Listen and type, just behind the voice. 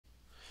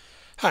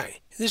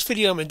Hi, in this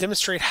video I'm going to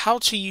demonstrate how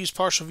to use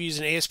partial views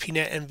in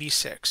ASP.NET and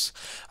v6.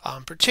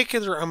 In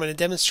particular, I'm going to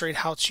demonstrate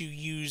how to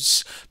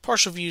use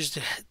partial views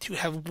to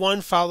have one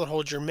file that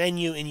holds your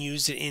menu and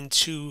use it in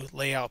two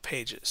layout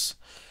pages.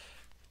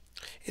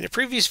 In a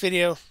previous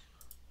video,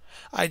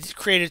 I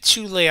created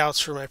two layouts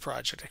for my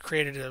project. I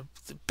created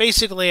the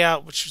basic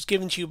layout, which was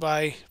given to you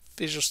by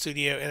Visual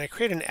Studio, and I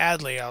created an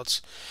add layout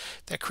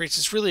that creates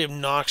this really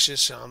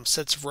obnoxious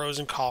sets of rows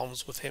and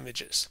columns with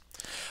images.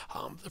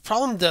 The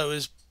problem, though,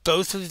 is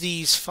both of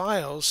these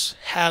files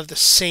have the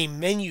same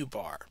menu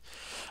bar.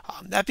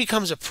 That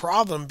becomes a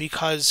problem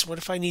because what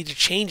if I need to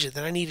change it?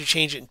 Then I need to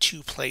change it in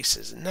two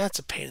places, and that's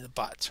a pain in the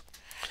butt.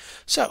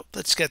 So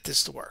let's get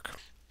this to work.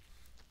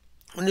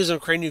 What I'm going to do is I'm going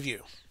to create a new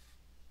view.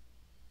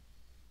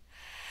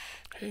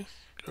 Okay,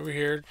 go over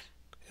here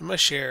in my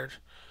shared,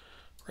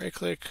 right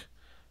click,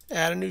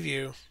 add a new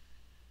view.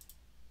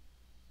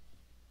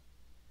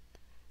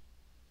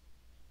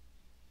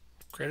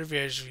 Create a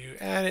view,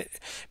 add it.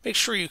 Make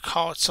sure you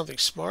call it something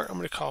smart. I'm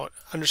going to call it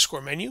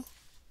underscore menu.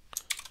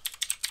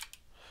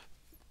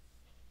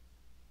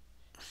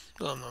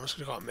 No, I'm just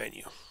going to call it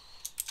menu.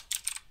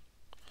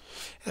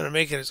 And I'll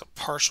make it as a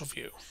partial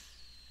view.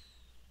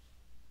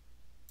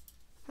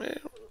 I'm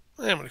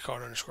going to call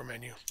it underscore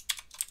menu.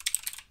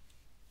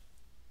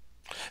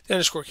 The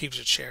underscore keeps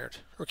it shared,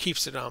 or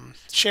keeps it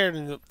shared,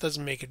 and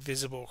doesn't make it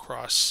visible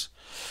across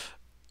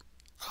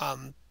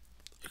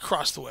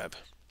the web.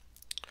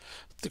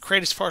 The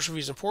create partial view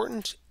is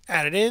important.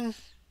 Add it in.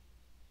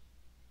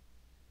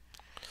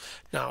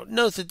 Now,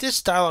 note that this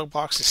dialog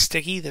box is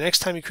sticky. The next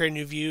time you create a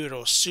new view,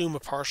 it'll assume a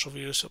partial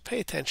view, so pay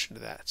attention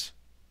to that.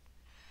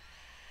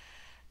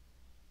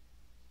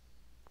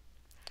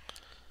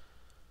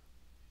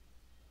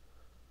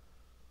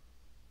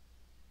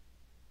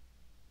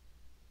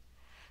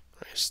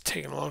 It's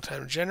taking a long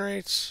time to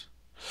generate.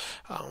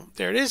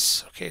 There it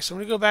is. Okay, so I'm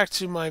going to go back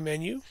to my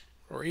menu,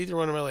 or either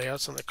one of my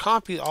layouts. I'm going to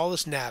copy all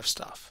this nav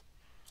stuff.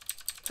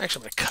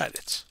 Actually, I'm going to cut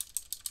it.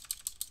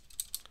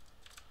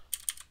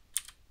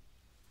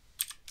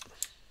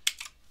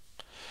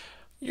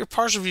 Your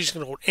partial view is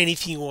going to hold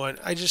anything you want.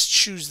 I just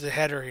choose the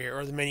header here,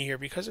 or the menu here,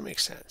 because it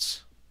makes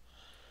sense.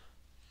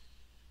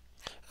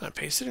 I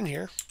paste it in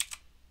here.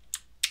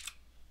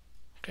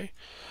 Okay,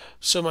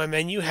 so my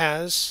menu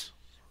has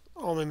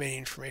all my menu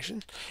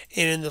information,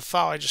 and in the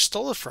file I just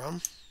stole it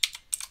from,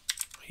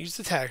 I use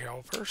the tag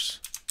helpers.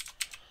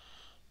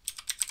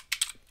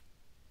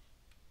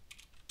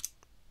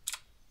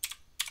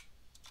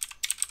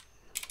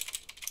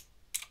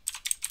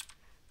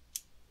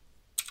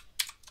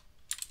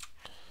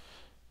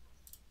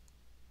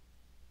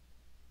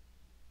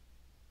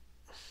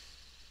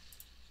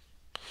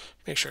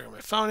 Make sure I got my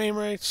file name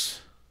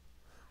right.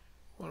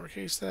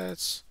 Lowercase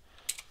that's.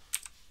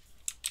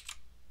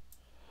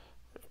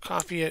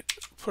 Copy it,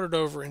 put it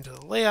over into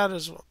the layout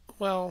as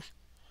well.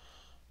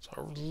 So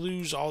I'll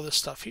lose all this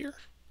stuff here.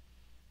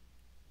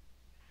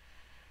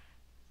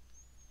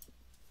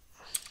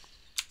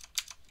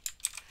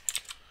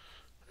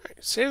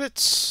 Alright, save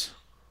it.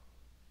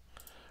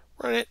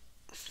 Run it.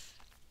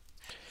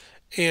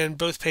 And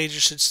both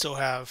pages should still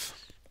have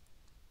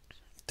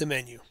the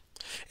menu.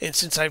 And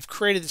since I've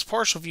created this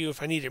partial view,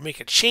 if I need to make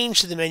a change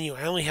to the menu,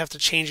 I only have to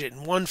change it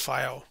in one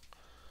file.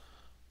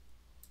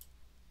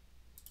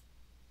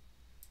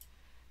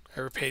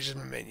 Every page is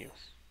my menu.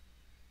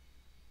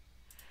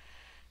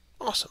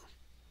 Awesome.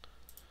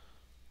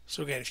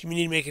 So again, if you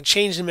need to make a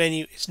change in the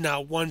menu, it's now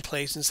one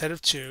place instead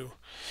of two,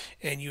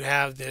 and you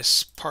have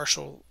this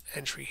partial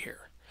entry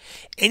here.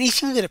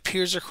 Anything that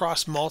appears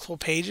across multiple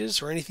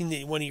pages, or anything that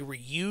you want to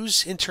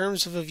reuse in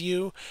terms of a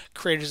view,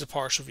 create as a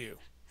partial view.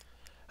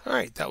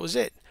 Alright, that was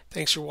it.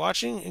 Thanks for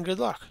watching, and good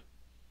luck.